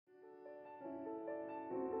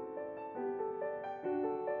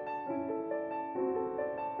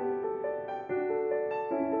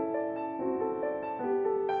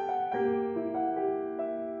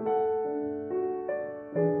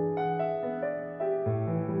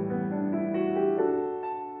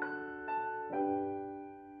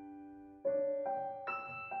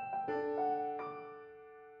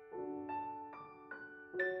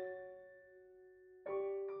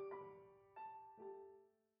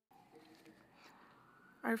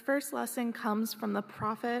Our first lesson comes from the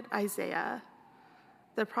prophet Isaiah.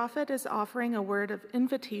 The prophet is offering a word of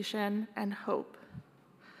invitation and hope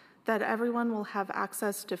that everyone will have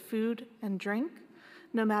access to food and drink,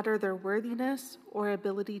 no matter their worthiness or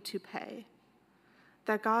ability to pay.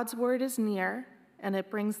 That God's word is near and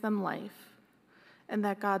it brings them life, and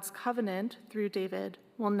that God's covenant through David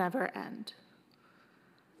will never end.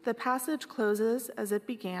 The passage closes as it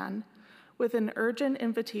began, with an urgent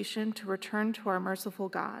invitation to return to our merciful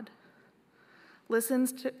God. Listen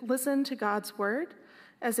to God's word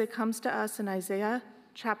as it comes to us in Isaiah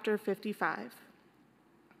chapter 55.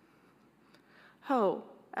 Ho,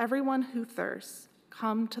 everyone who thirsts,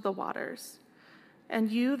 come to the waters.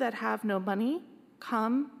 And you that have no money,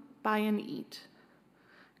 come, buy and eat.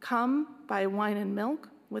 Come, buy wine and milk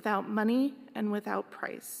without money and without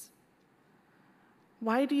price.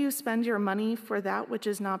 Why do you spend your money for that which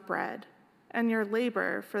is not bread, and your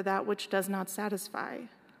labor for that which does not satisfy?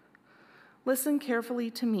 Listen carefully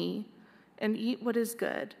to me, and eat what is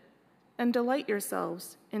good, and delight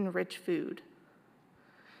yourselves in rich food.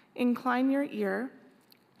 Incline your ear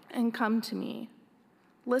and come to me.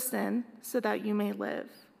 Listen so that you may live.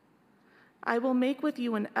 I will make with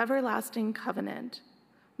you an everlasting covenant,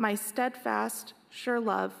 my steadfast, sure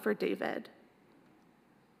love for David.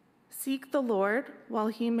 Seek the Lord while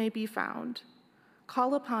he may be found.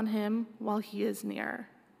 Call upon him while he is near.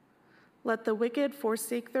 Let the wicked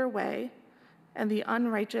forsake their way, and the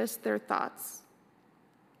unrighteous their thoughts.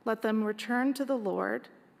 Let them return to the Lord,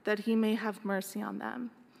 that he may have mercy on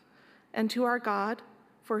them, and to our God,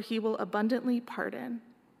 for he will abundantly pardon.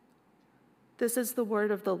 This is the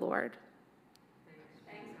word of the Lord.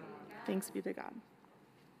 Thanks be to God.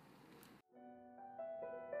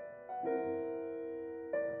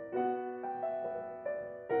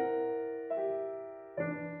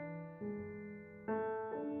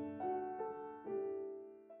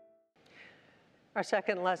 Our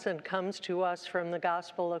second lesson comes to us from the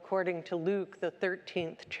Gospel according to Luke, the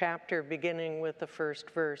 13th chapter, beginning with the first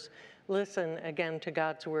verse. Listen again to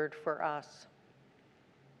God's word for us.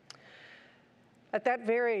 At that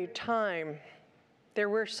very time, there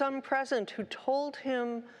were some present who told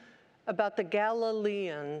him about the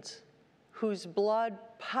Galileans whose blood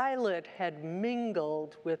Pilate had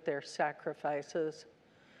mingled with their sacrifices.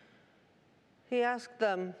 He asked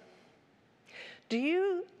them, "Do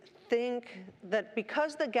you think that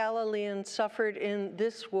because the Galileans suffered in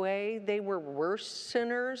this way, they were worse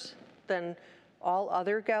sinners than all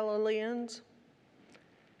other Galileans?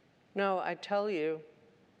 No, I tell you,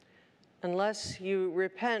 unless you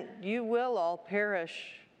repent, you will all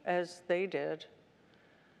perish as they did.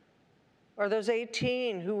 Or those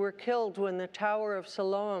 18 who were killed when the Tower of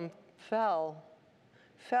Siloam fell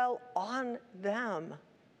on them.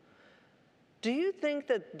 Do you think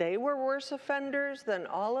that they were worse offenders than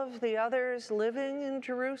all of the others living in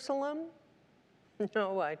Jerusalem?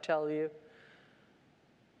 No, I tell you.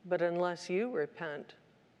 But unless you repent,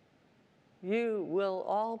 you will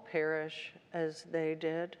all perish as they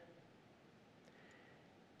did."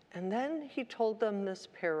 And then he told them this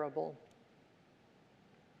parable.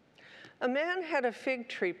 A man had a fig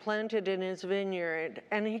tree planted in his vineyard,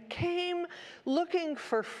 and he came looking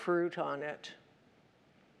for fruit on it,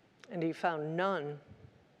 and he found none.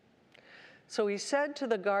 So he said to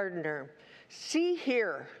the gardener, "See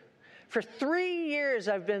here, for 3 years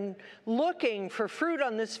I've been looking for fruit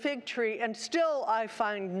on this fig tree, and still I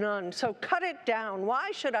find none. So cut it down.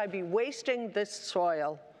 Why should I be wasting this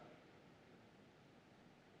soil?"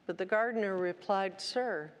 But the gardener replied,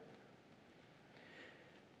 "Sir,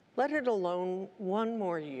 let it alone 1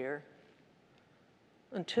 more year,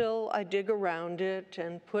 until I dig around it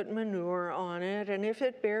and put manure on it, and if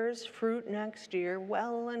it bears fruit next year,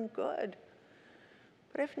 well and good.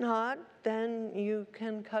 But if not, then you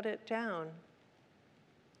can cut it down."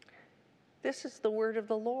 This is the word of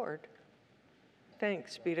the Lord.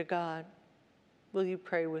 Thanks be to God. Will you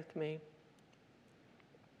pray with me?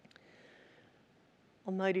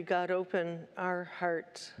 Almighty God, open our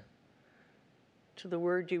hearts to the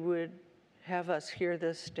word you would have us hear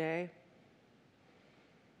this day.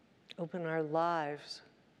 Open our lives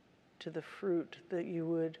to the fruit that you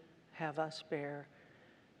would have us bear.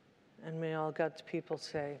 And may all God's people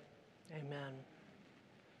say, amen.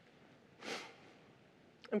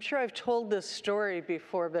 I'm sure I've told this story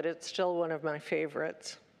before, but it's still one of my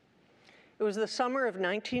favorites. It was the summer of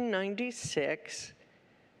 1996,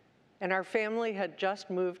 and our family had just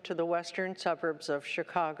moved to the western suburbs of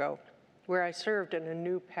Chicago, where I served in a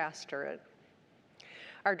new pastorate.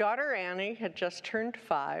 Our daughter Annie had just turned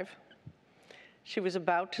 5. She was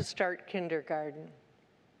about to start kindergarten.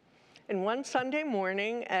 And one Sunday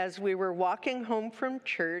morning, as we were walking home from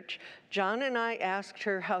church, John and I asked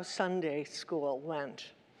her how Sunday school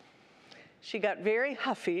went. She got very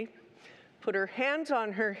huffy, put her hands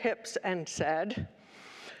on her hips, and said,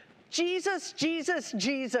 "Jesus, Jesus,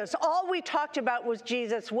 Jesus. All we talked about was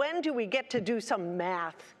Jesus. When do we get to do some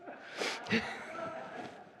math?"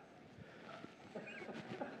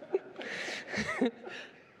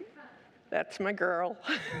 That's my girl.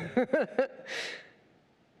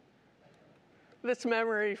 This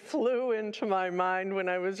memory flew into my mind when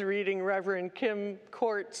I was reading Reverend Kim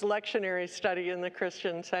Court's lectionary study in the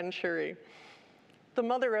Christian Century. The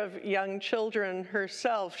mother of young children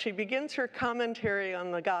herself, she begins her commentary on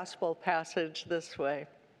the gospel passage this way.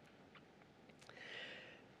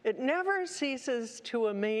 "It never ceases to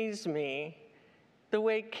amaze me the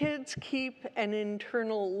way kids keep an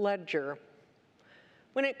internal ledger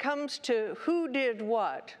when it comes to who did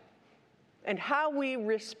what and how we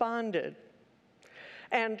responded,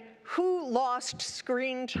 and who lost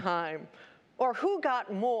screen time, or who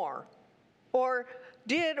got more, or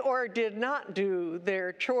did not do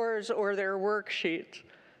their chores or their worksheets.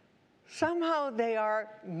 Somehow they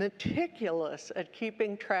are meticulous at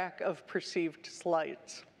keeping track of perceived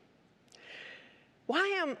slights. Why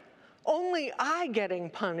am only I getting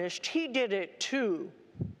punished? He did it too."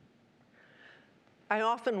 I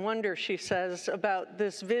often wonder, she says, about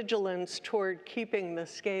this vigilance toward keeping the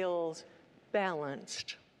scales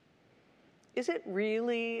balanced. Is it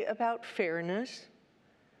really about fairness?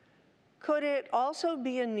 Could it also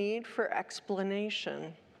be a need for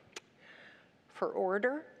explanation, for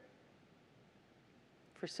order,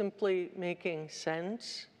 for simply making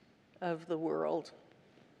sense of the world?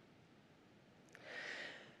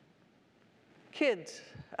 Kids,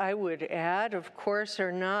 I would add, of course,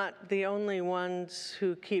 are not the only ones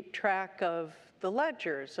who keep track of the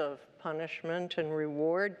ledgers of punishment and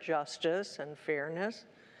reward, justice and fairness.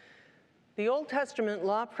 The Old Testament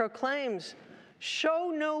law proclaims, "Show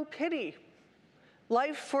no pity.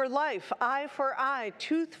 Life for life, eye for eye,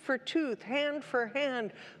 tooth for tooth, hand for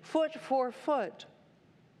hand, foot for foot."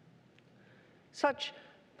 Such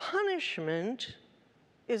punishment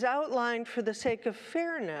is outlined for the sake of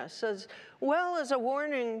fairness, as well as a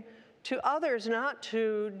warning to others not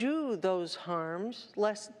to do those harms,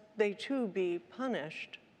 lest they too be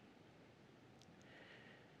punished.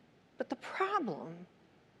 But the problem,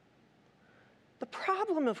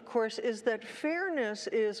 of course, is that fairness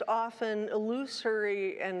is often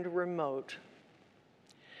illusory and remote.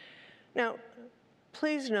 Now,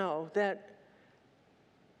 please know that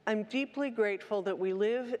I'm deeply grateful that we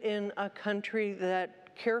live in a country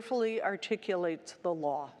that carefully articulates the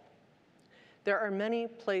law. There are many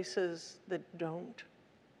places that don't.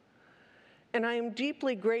 And I am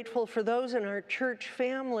deeply grateful for those in our church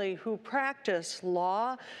family who practice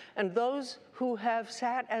law and those who have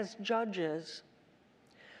sat as judges.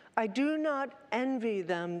 I do not envy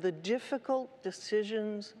them the difficult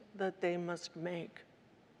decisions that they must make.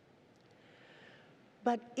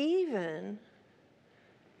 But even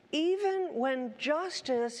when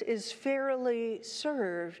justice is fairly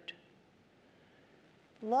served,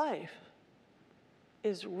 life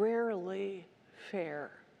is rarely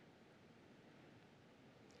fair.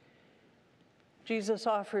 Jesus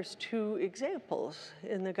offers two examples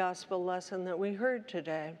in the gospel lesson that we heard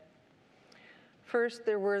today. First,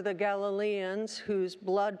 there were the Galileans whose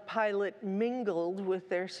blood Pilate mingled with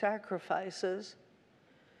their sacrifices.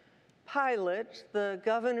 Pilate, the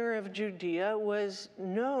governor of Judea, was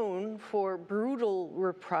known for brutal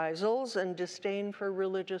reprisals and disdain for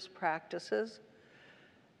religious practices,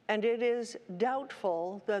 and it is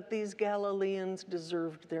doubtful that these Galileans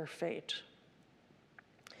deserved their fate.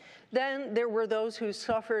 Then there were those who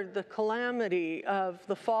suffered the calamity of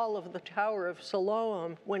the fall of the Tower of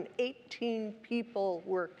Siloam, when 18 people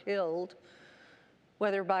were killed,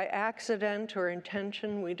 whether by accident or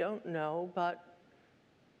intention, we don't know, but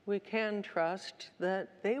we can trust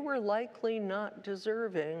that they were likely not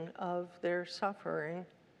deserving of their suffering.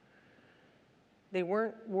 They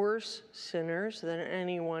weren't worse sinners than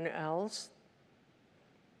anyone else,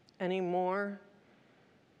 any more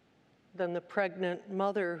than the pregnant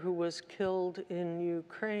mother who was killed in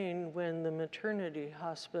Ukraine when the maternity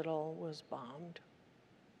hospital was bombed.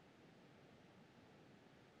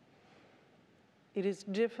 It is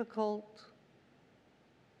difficult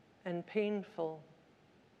and painful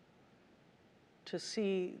to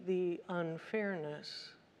see the unfairness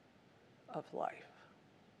of life.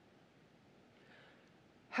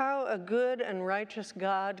 How a good and righteous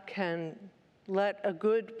God can let a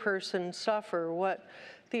good person suffer, what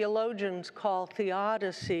theologians call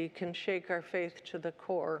theodicy, can shake our faith to the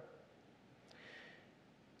core.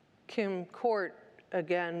 Kim Court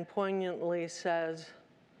again poignantly says,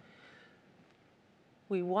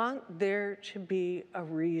 we want there to be a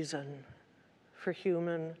reason for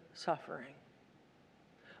human suffering.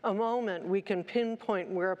 A moment we can pinpoint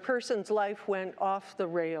where a person's life went off the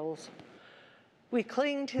rails. We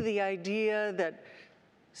cling to the idea that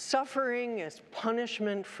suffering is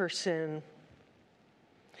punishment for sin.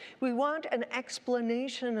 We want an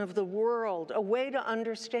explanation of the world, a way to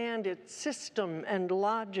understand its system and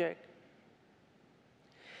logic.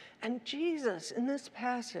 And Jesus, in this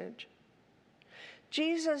passage,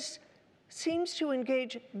 Jesus seems to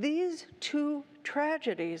engage these two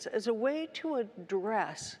tragedies as a way to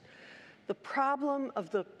address the problem of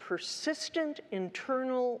the persistent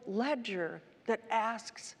internal ledger that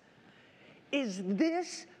asks, is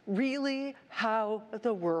this really how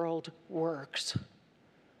the world works?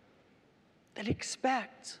 That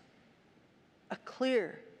expects a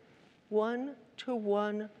clear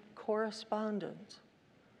one-to-one correspondence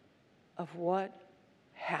of what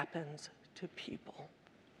happens to people.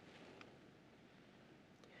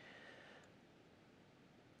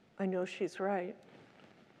 I know she's right.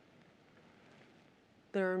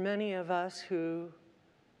 There are many of us who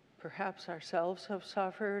perhaps ourselves have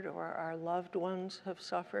suffered, or our loved ones have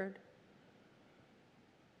suffered,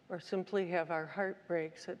 or simply have our heart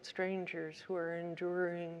breaks at strangers who are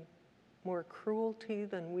enduring more cruelty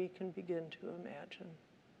than we can begin to imagine.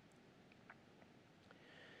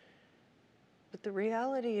 But the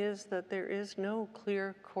reality is that there is no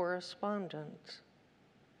clear correspondence,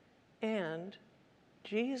 and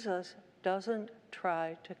Jesus doesn't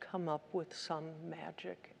try to come up with some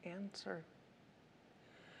magic answer.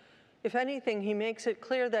 If anything, he makes it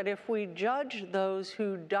clear that if we judge those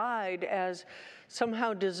who died as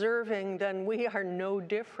somehow deserving, then we are no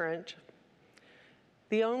different.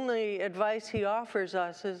 The only advice he offers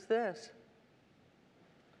us is this: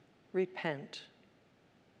 repent.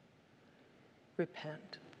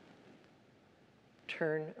 Repent.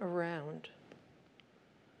 Turn around.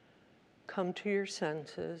 Come to your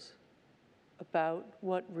senses about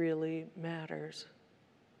what really matters.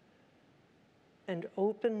 And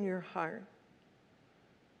open your heart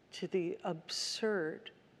to the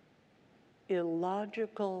absurd,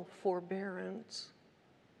 illogical forbearance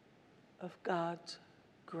of God's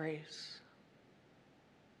grace.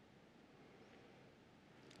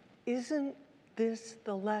 Isn't this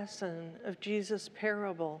the lesson of Jesus'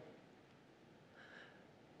 parable?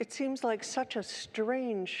 It seems like such a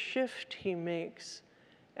strange shift he makes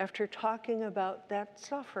after talking about that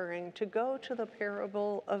suffering to go to the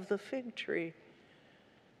parable of the fig tree.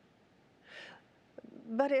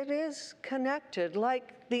 But it is connected.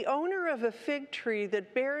 Like the owner of a fig tree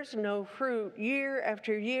that bears no fruit year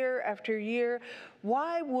after year after year,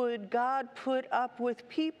 why would God put up with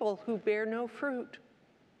people who bear no fruit?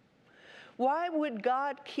 Why would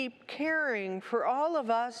God keep caring for all of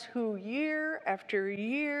us who year after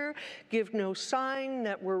year give no sign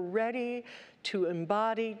that we're ready to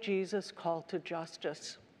embody Jesus' call to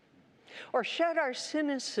justice? Or shed our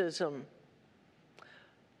cynicism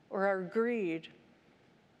or our greed?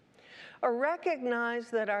 Or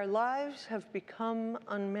recognize that our lives have become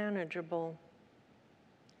unmanageable,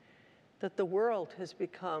 that the world has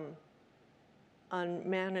become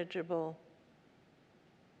unmanageable?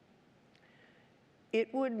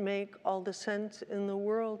 It would make all the sense in the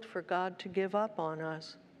world for God to give up on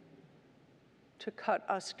us, to cut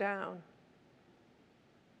us down,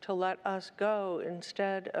 to let us go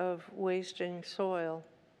instead of wasting soil,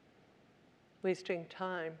 wasting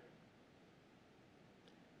time,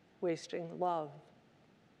 wasting love.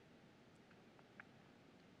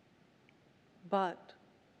 But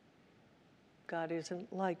God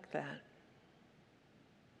isn't like that.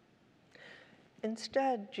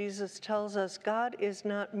 Instead, Jesus tells us God is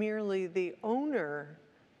not merely the owner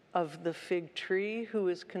of the fig tree who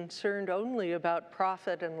is concerned only about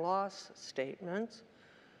profit and loss statements,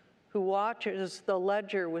 who watches the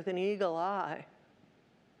ledger with an eagle eye.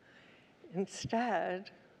 Instead,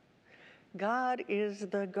 God is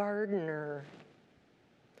the gardener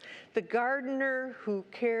who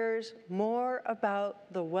cares more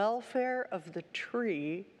about the welfare of the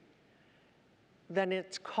tree than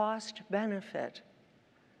its cost benefit,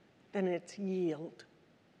 than its yield.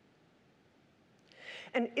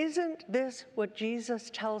 And isn't this what Jesus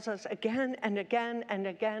tells us again and again and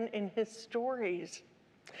again in his stories?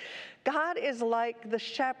 God is like the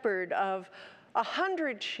shepherd of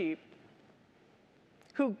 100 sheep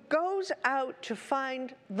who goes out to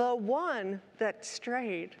find the one that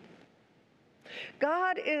strayed.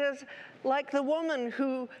 God is like the woman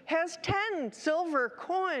who has 10 silver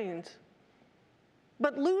coins,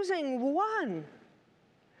 but losing one,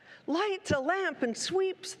 lights a lamp and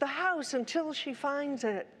sweeps the house until she finds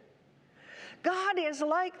it. God is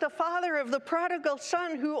like the father of the prodigal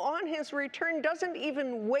son who on his return doesn't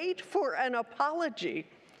even wait for an apology,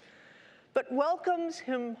 but welcomes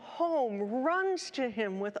him home, runs to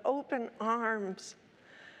him with open arms.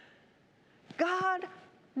 God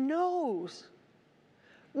knows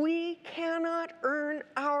we cannot earn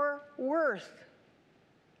our worth.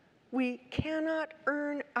 We cannot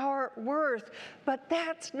earn our worth, but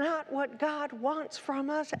that's not what God wants from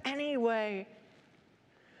us anyway.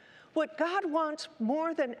 What God wants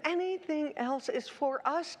more than anything else is for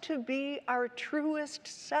us to be our truest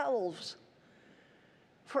selves,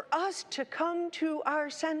 for us to come to our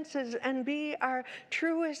senses and be our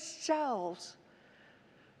truest selves,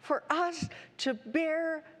 for us to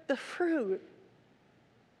bear the fruit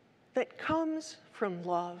that comes from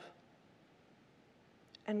love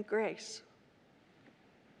and grace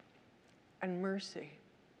and mercy.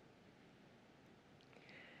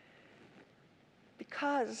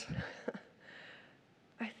 Because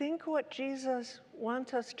I think what Jesus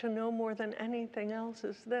wants us to know more than anything else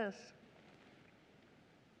is this.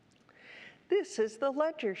 This is the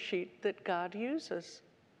ledger sheet that God uses.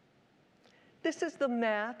 This is the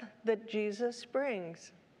math that Jesus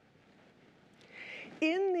brings.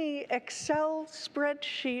 In the Excel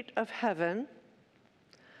spreadsheet of heaven,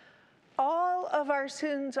 all of our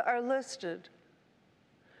sins are listed,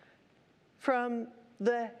 from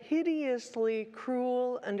the hideously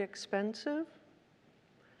cruel and expensive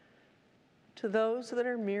to those that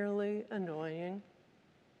are merely annoying.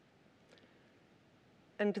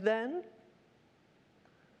 And then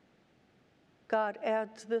God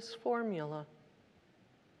adds this formula.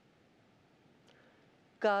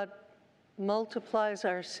 God multiplies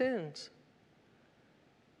our sins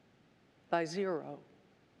by 0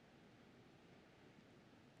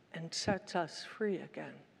 and sets us free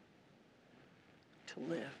again to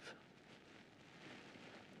live.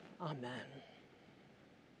 Amen.